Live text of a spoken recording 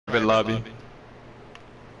private lobby.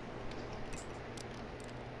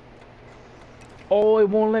 Oh, it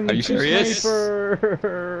won't let me. Are you serious?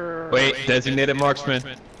 Sniper. Wait, designated marksman.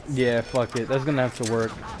 Yeah, fuck it. That's gonna have to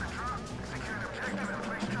work.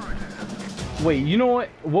 Wait, you know what?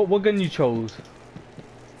 What gun you chose?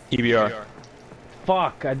 EBR.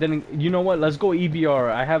 Fuck, I didn't. You know what? Let's go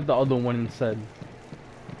EBR. I have the other one instead.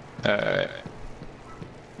 Alright.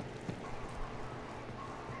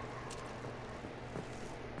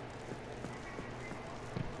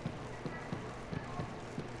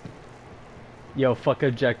 Yo, fuck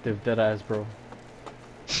objective, deadass, bro.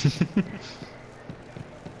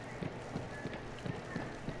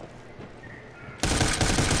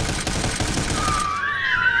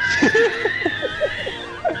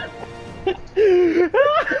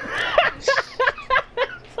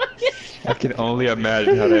 I can only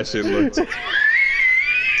imagine how that shit looked.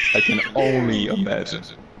 I can only imagine.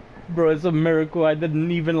 Bro, it's a miracle I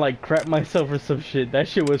didn't even like crap myself or some shit. That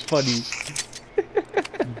shit was funny.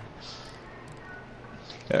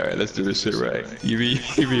 Alright, let's do this shit right.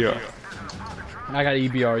 EBR. I got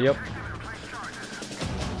EBR, yep.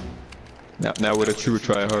 Now with a true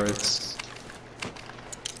tryhards.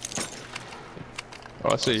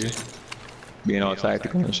 Oh, I see you. Being all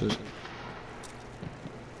tactical and shit.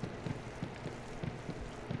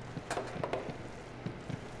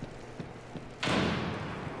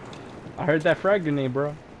 I heard that frag grenade,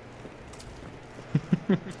 bro.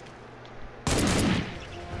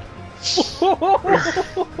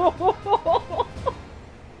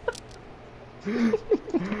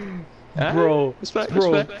 Bro,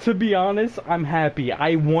 to be honest, I'm happy.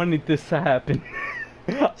 I wanted this to happen.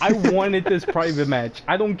 I wanted this private match.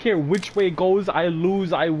 I don't care which way it goes. I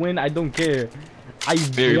lose, I win, I don't care. I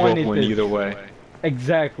wanted this. Either way.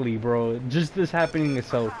 Exactly, bro. Just this happening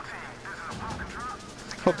itself.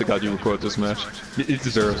 Hope to God you record this match. It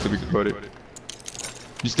deserves to be recorded.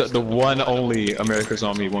 Just the one only America's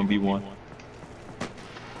Army 1v1.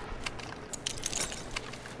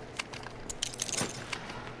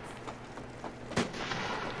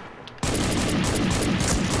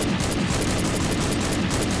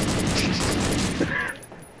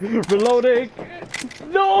 Reloading!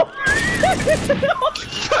 No!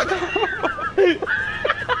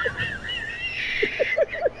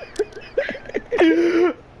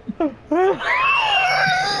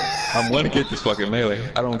 I'm gonna get this fucking melee.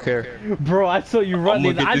 I don't care. Bro, I saw you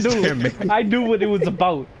running. I knew what it was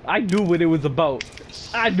about. I knew what it was about.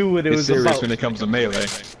 I knew what it was about. It's serious when it comes to melee.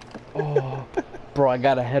 Oh, bro, I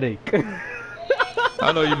got a headache.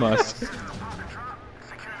 I know you must.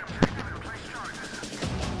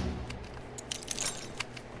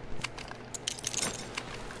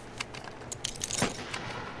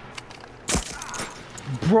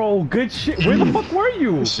 Bro, good shit. Where the fuck were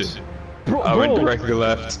you? Shit. Bro, I went directly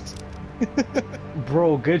left.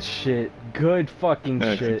 Bro, good shit. Good fucking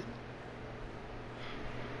shit.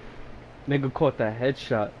 Nigga caught that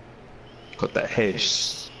headshot. Caught that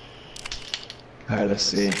headshot. Alright, let's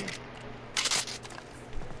see.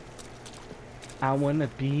 I wanna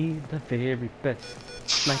be the very best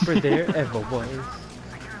sniper there ever was.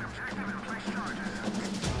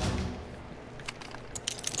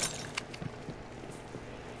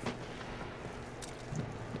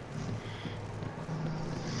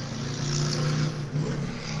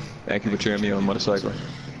 Thank you for cheering me on, motorcycle.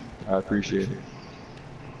 I appreciate it.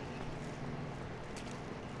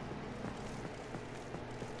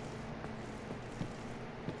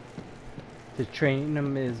 To train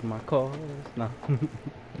them is my cause. No.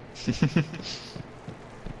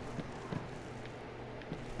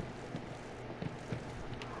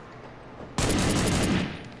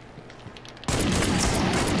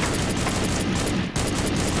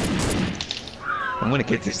 I'm gonna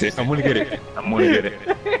get this shit. I'm gonna get it. I'm gonna get it.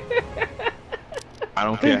 I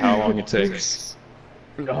don't care how long it takes.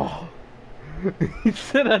 No. He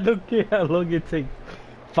said I don't care how long it takes.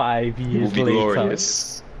 5 years later.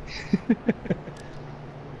 Glorious.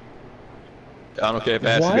 I don't care if it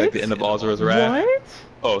has to be like the end of Ozra's Wrath. What?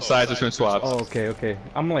 Oh, sides have been swapped. Oh, okay, okay.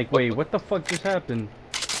 I'm like, wait, what the fuck just happened?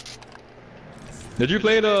 Did you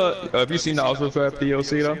play the? Have you seen the Ozra's Wrath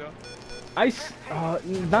DLC though?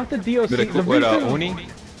 Not the DLC. The Uni?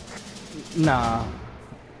 Nah.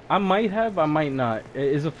 I might have, I might not. It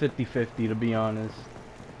is a 50-50 to be honest.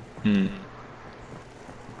 Hmm.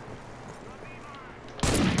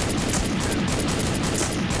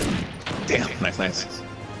 Damn, nice.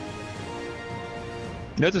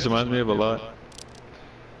 That just reminds me of a lot.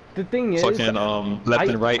 The thing is, fucking left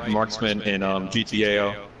and right marksman in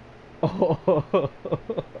GTA. Oh.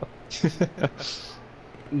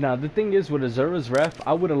 Now the thing is with Azura's Ref,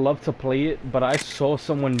 I would have loved to play it, but I saw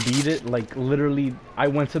someone beat it. Like literally, I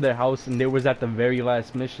went to their house and they was at the very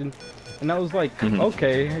last mission, and I was like,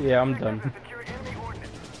 okay, yeah, I'm done.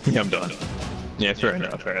 Yeah, I'm done. Yeah, fair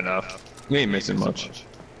enough, fair enough. You ain't missing much.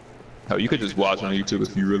 Hell, you could just watch on YouTube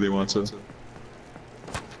if you really want to.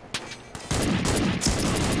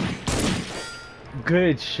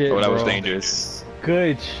 Good shit, Oh, that bro. was dangerous.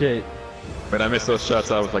 Good shit. When I missed those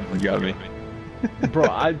shots, I was like, you got me.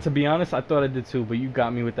 Bro, to be honest, I thought I did too, but you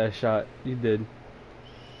got me with that shot. You did.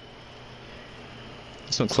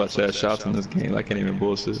 Some clutch ass shots in this game. I can't even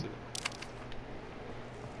bullshit.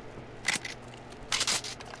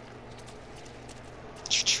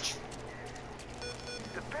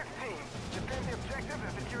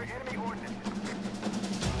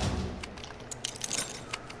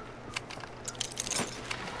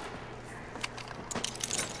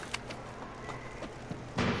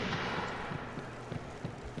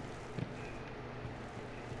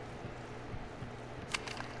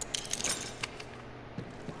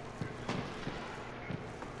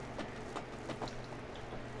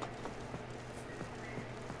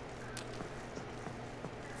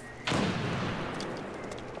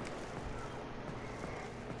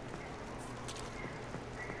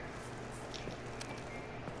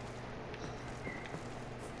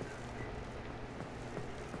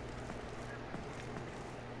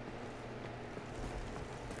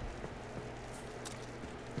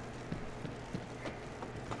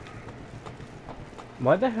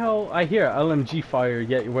 Why the hell I hear LMG fire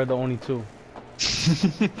yet we're the only two?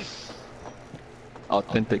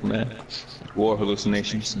 Authentic, man. War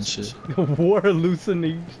hallucinations and shit. War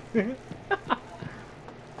hallucinations.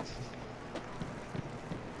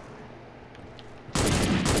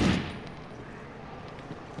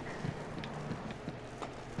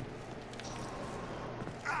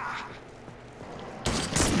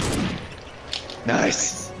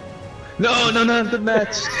 Nice. No, the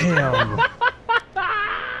match. Damn.